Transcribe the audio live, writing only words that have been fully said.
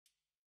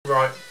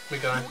Right, we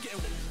go. Hang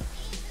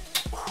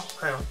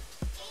on.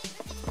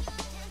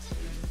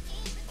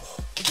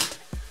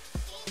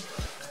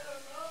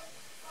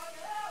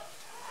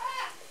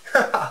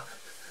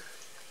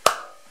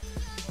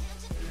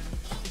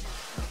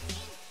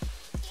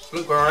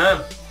 Look where I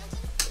am.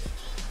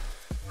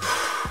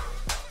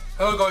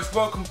 Hello guys,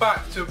 welcome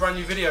back to a brand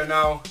new video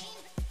now.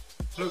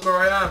 Look where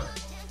I am.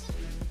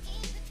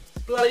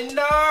 Bloody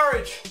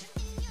Norwich!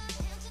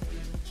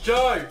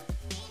 Joe!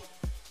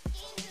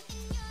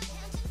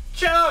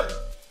 Joe!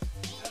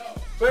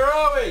 Where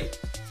are we?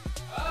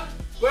 Huh?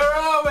 Where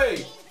are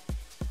we?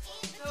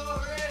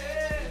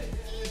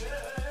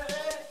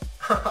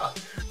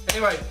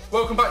 Anyway,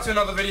 welcome back to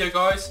another video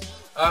guys.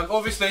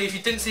 Obviously if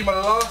you didn't see my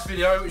last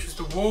video, which was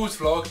the Wolves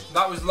vlog,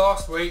 that was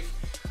last week.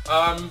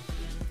 I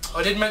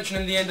did mention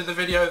in the end of the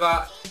video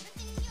that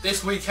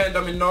this weekend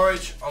I'm in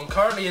Norwich. I'm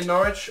currently in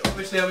Norwich.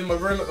 Obviously I'm in my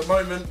room at the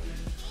moment.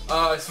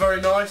 It's very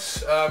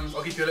nice.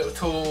 I'll give you a little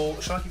tour.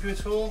 Shall I give you a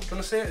tour? Do you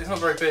want to see it? It's not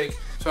very big.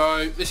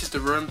 So this is the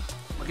room.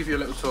 I'll give you a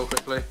little tour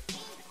quickly.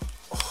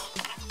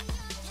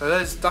 So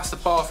that's the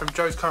bathroom.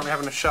 Joe's currently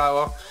having a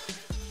shower.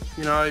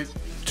 You know,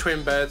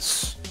 twin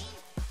beds,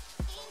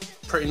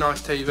 pretty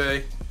nice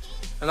TV,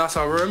 and that's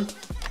our room.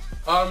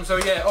 So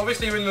yeah,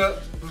 obviously we're in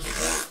the.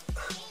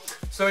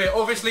 So yeah,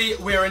 obviously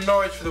we are in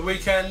Norwich for the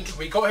weekend.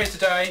 We got here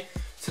today.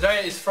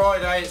 Today is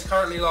Friday. It's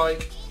currently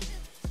like,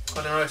 I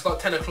don't know, it's like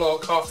 10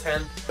 o'clock, half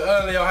 10. But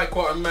earlier I had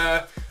quite a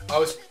mare. I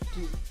was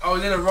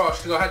in a rush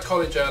because I had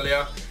college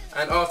earlier,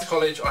 and after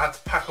college I had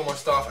to pack all my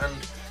stuff, and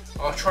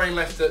our train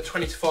left at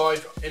 20 to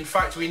 5. In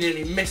fact, we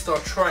nearly missed our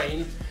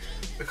train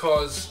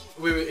because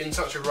we were in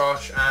such a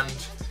rush, and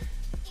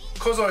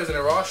because I was in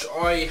a rush,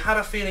 I had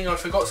a feeling I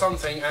forgot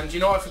something, and you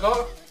know what I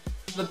forgot?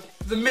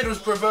 The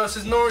Middlesbrough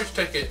versus Norwich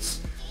tickets.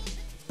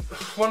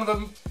 One of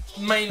the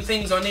main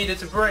things I needed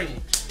to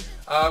bring.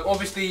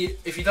 Obviously,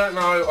 if you don't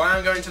know, I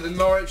am going to the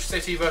Norwich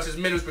City versus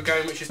Middlesbrough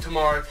game, which is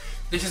tomorrow.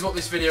 This is what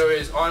this video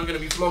is. I'm going to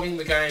be vlogging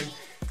the game.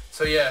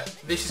 So yeah,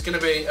 this is going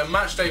to be a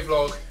match day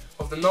vlog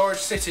of the Norwich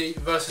City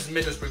versus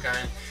Middlesbrough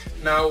game.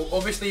 Now,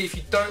 obviously, if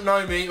you don't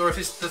know me, or if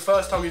it's the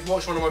first time you've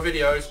watched one of my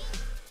videos,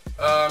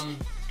 I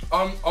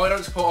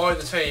don't support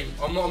either team.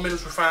 I'm not a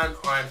Middlesbrough fan.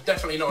 I am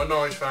definitely not a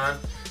Norwich fan.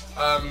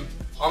 I'm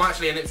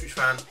actually an Ipswich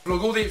fan. I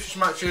vlog all the Ipswich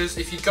matches.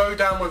 If you go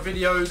down my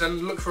videos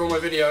and look for all my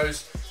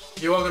videos,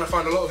 you are going to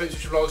find a lot of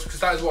Ipswich vlogs, because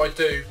that is what I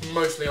do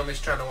mostly on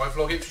this channel. I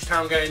vlog Ipswich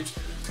Town games.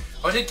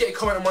 I did get a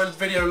comment on my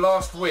video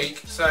last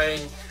week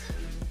saying,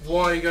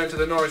 why are you going to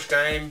the Norwich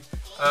game?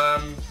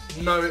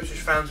 No Ipswich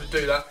fans would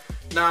do that.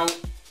 Now,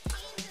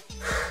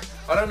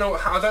 I don't know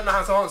how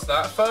to answer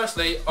that.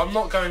 Firstly, I'm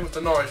not going with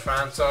the Norwich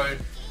fans, so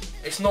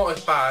it's not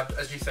as bad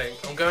as you think.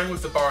 I'm going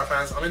with the Boro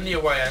fans. I'm in the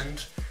away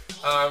end,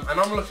 and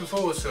I'm looking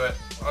forward to it.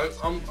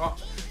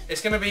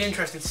 It's going to be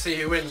interesting to see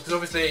who wins, because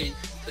obviously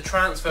the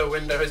transfer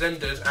window has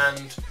ended,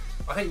 and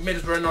I think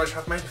Middlesbrough and Norwich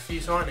have made a few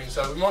signings,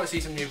 so we might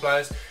see some new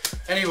players.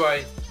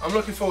 Anyway, I'm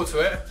looking forward to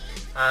it,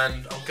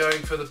 and I'm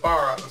going for the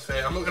Boro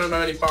atmosphere. I'm not going to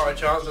know any Boro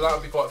chants, so that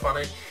would be quite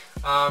funny.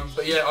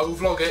 But yeah, I will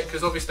vlog it,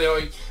 because obviously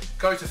I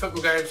go to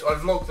football games, I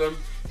vlog them.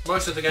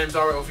 Most of the games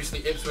are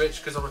obviously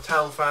Ipswich, because I'm a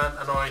Town fan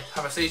and I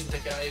have a season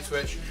ticket at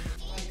Ipswich.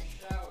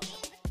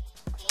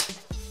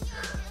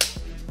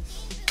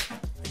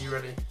 Are you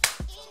ready?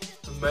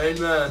 The main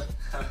man.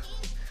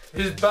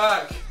 He's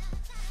back.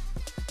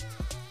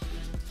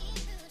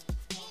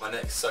 My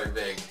neck's so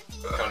big,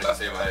 I can't even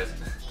see my head.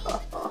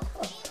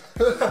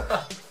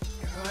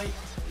 Right.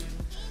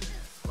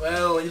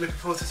 Well, are you looking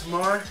forward to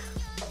tomorrow?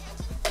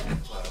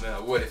 Well, I mean, I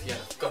would if you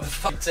hadn't got the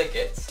fucking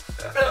tickets.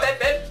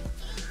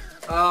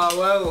 Ah,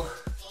 well.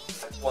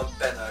 One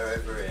bento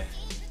over here.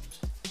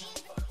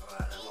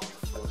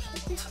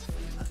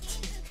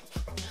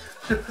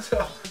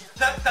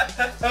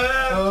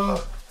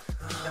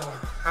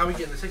 How are we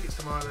getting the tickets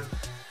tomorrow then?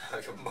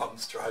 Your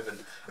mum's driving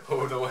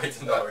all the way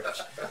to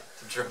Norwich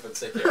to drop a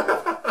ticket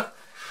off.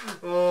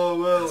 Oh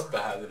well. It's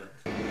bad, isn't it?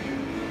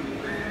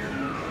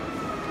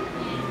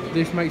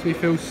 This makes me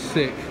feel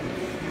sick.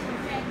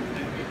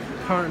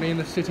 Currently in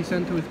the city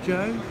centre with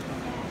Joe.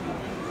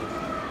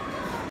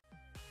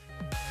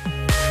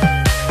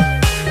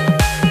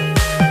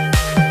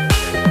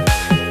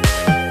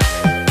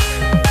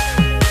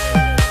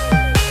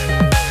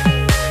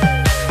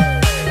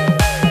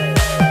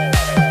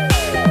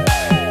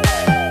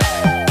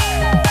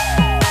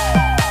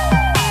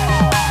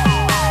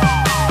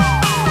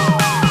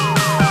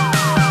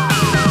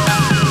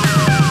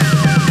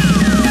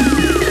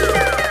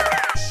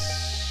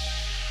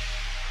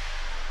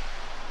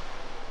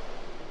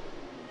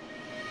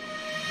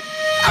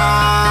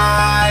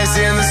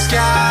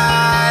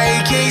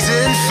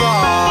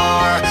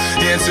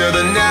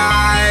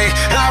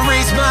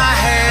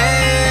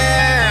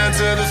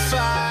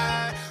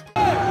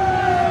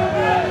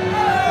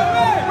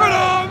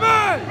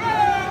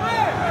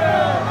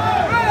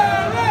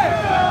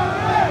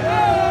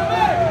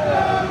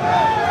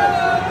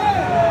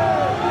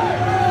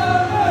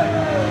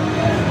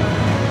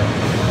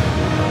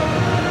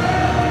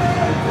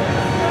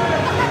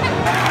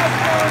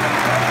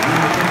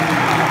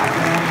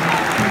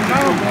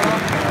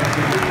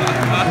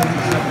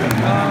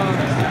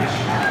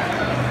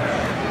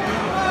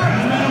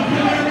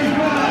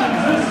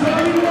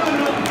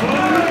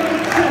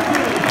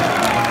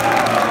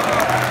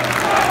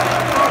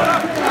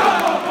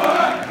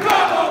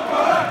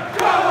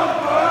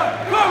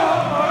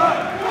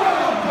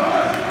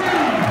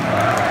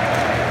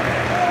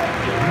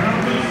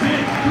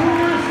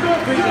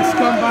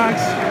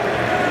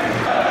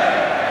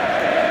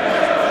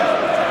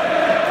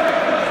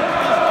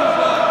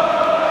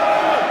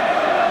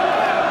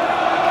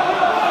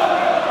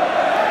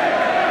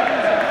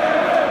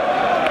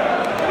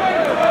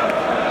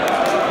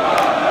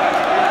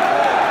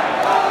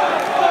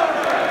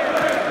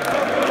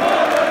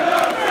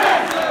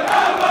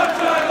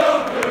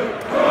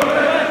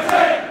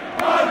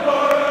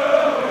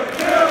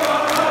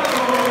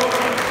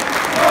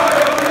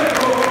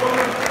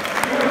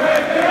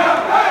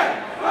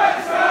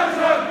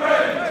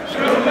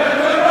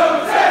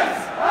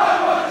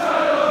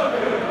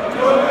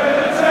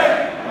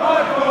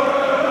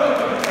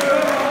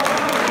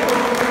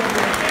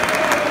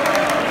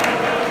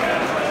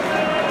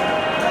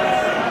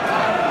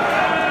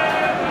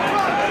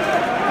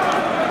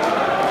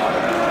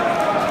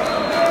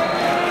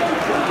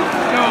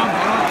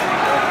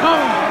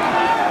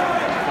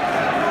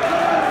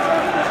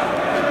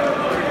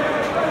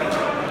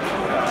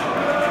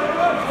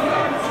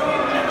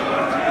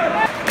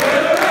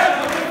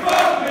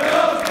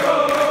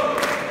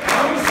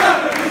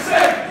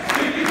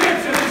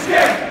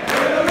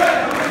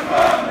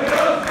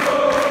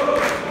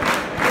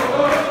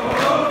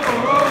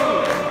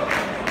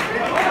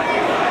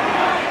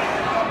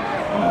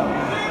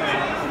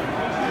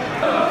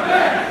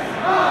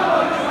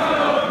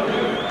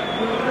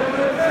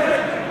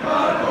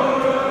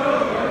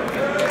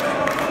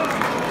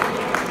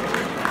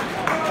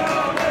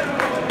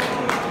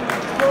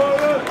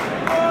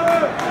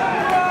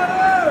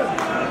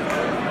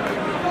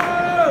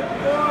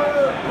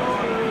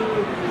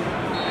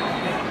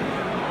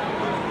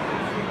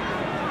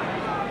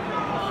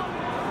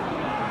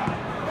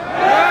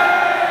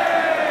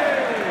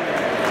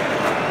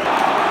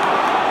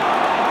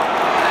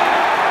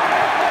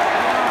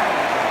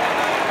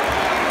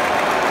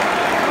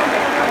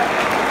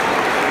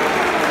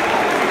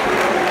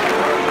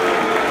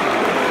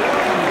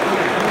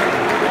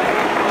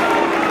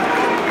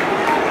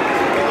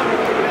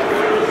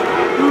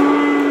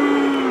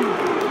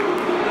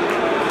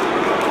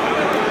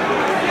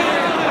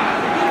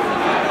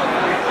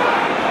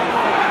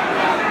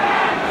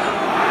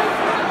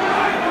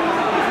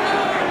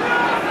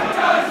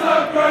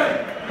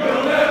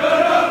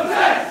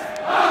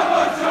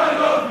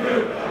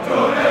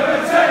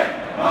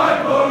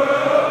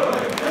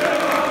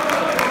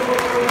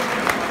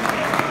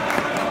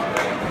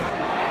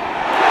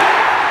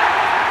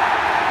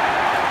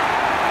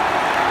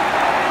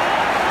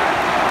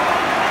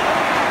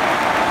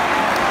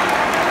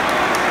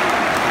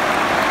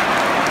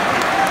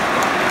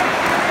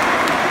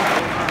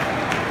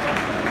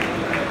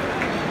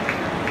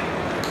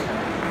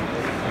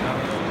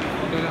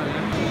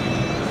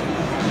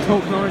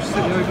 Talk Norwich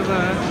City over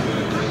there.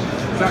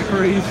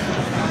 Zachary's.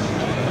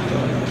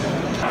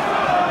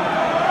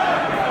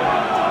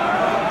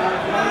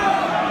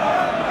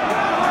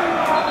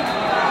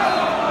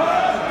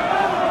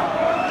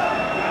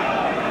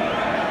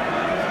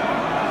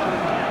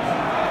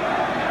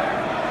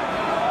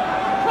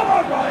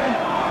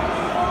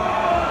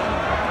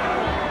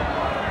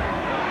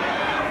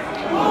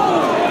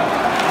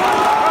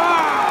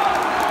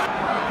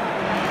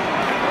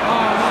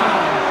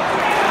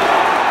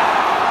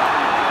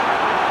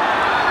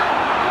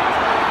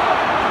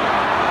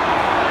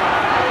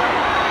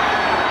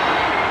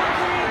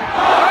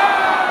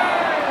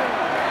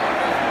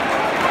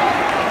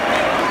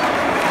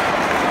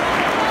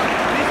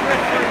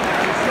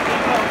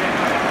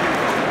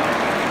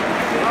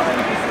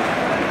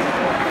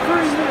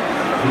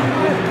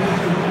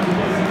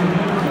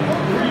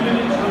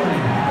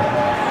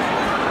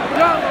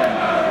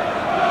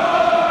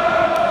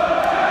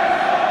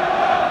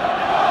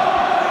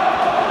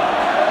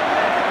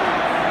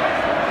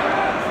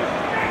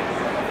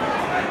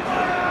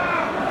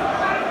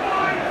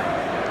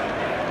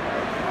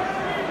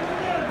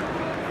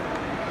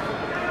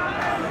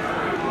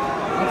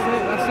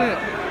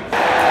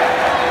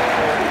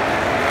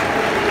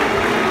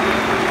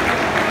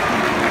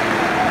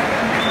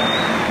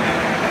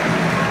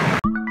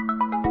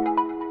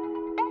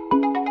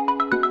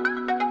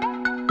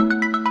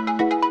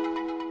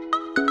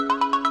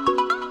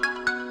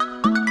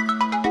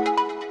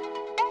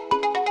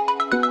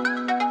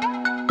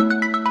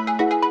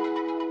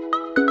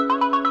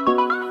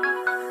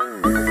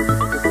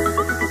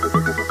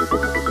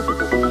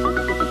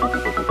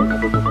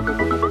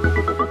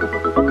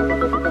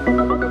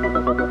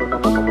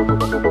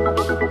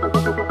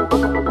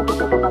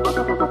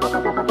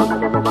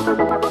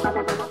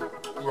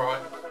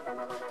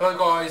 So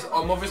guys,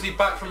 I'm obviously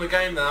back from the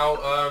game now.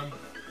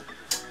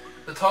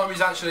 The time is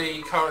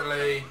actually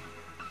currently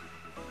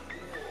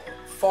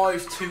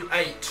 5 to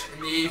 8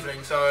 in the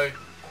evening, so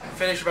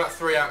finished about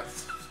 3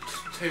 hours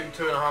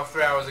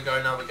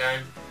ago now the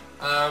game.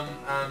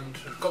 And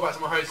got back to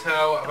my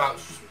hotel about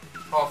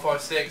 5:30,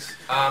 6.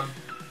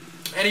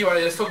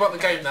 Anyway, let's talk about the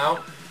game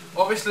now.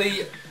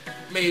 Obviously,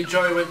 me and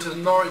Joe went to the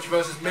Norwich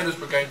versus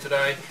Middlesbrough game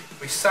today.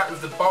 We sat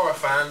with the Boro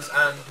fans,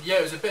 and yeah,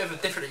 it was a bit of a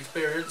different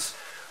experience.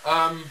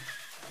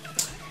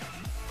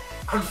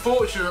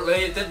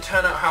 Unfortunately, it didn't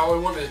turn out how I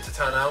wanted it to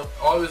turn out.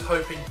 I was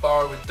hoping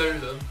Boro would do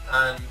them,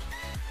 and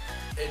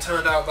it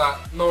turned out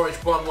that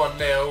Norwich won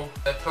 1-0.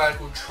 A player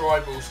called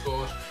Tribal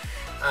scored,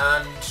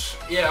 and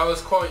yeah, I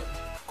was quite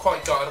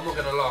gutted, I'm not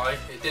going to lie.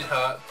 It did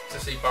hurt to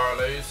see Boro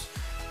lose,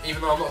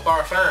 even though I'm not a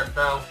Boro fan.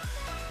 Now,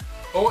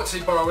 I want to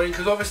see Boro win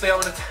because obviously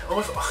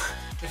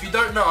if you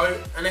don't know,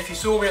 and if you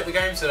saw me at the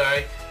game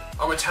today,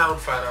 I'm a Town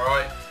fan,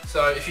 alright?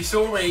 So if you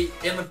saw me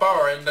in the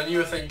Boro end and you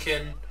were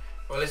thinking,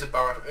 well, it's a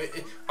Boro,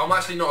 I'm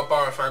actually not a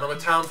Boro fan, I'm a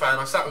Town fan.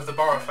 I sat with the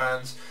Boro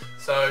fans,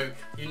 so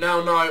you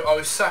now know I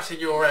was sat in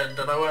your end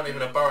and I weren't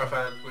even a Boro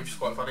fan, which is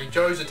quite funny.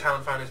 Joe's a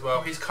Town fan as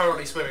well. He's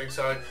currently swimming,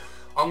 so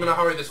I'm going to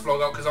hurry this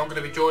vlog up because I'm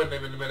going to be joining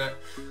him in a minute.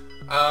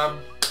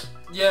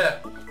 Yeah.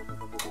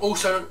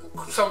 Also,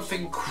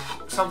 something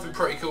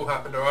pretty cool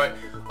happened, alright?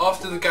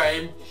 After the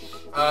game,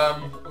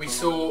 we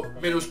saw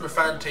Middlesbrough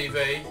Fan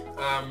TV.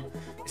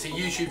 It's a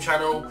YouTube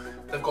channel.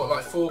 They've got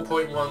like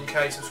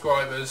 4.1k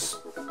subscribers,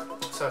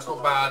 so it's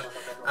not bad.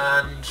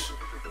 And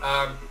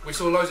we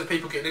saw loads of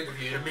people getting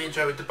interviewed, and me and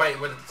Joe were debating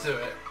whether to do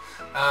it.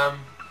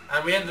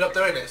 And we ended up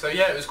doing it. So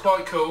yeah, it was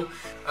quite cool.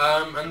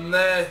 And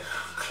their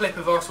clip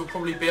of us will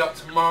probably be up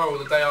tomorrow or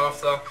the day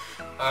after.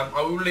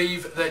 I will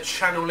leave their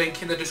channel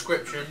link in the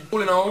description.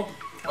 All in all,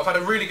 I've had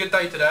a really good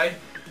day today.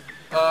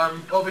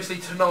 Obviously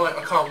tonight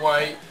I can't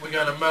wait. We're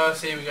going to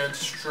Mercy, we're going to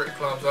strip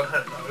clubs, I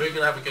don't know. We're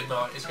going to have a good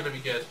night. It's going to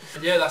be good.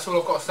 And yeah, that's all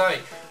I've got to say.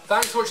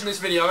 Thanks for watching this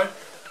video.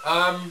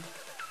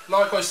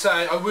 Like I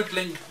say, I would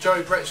link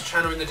Joe Brett's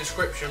channel in the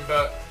description,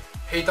 but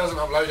he doesn't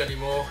upload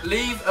anymore.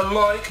 Leave a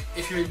like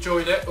if you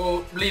enjoyed it,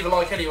 or leave a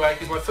like anyway,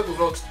 because my football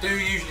vlogs do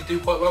usually do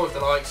quite well with the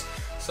likes.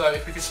 So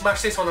if you could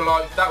smash this on a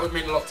like, that would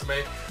mean a lot to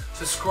me.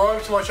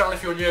 Subscribe to my channel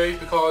if you're new,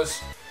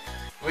 because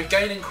we're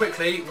gaining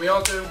quickly. We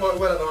are doing quite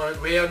well at the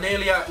moment. We are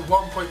nearly at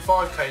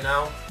 1.5k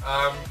now,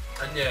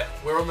 and yeah,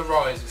 we're on the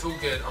rise. It's all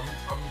good.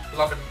 I'm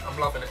loving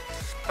it.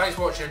 Thanks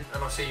for watching,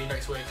 and I'll see you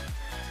next week.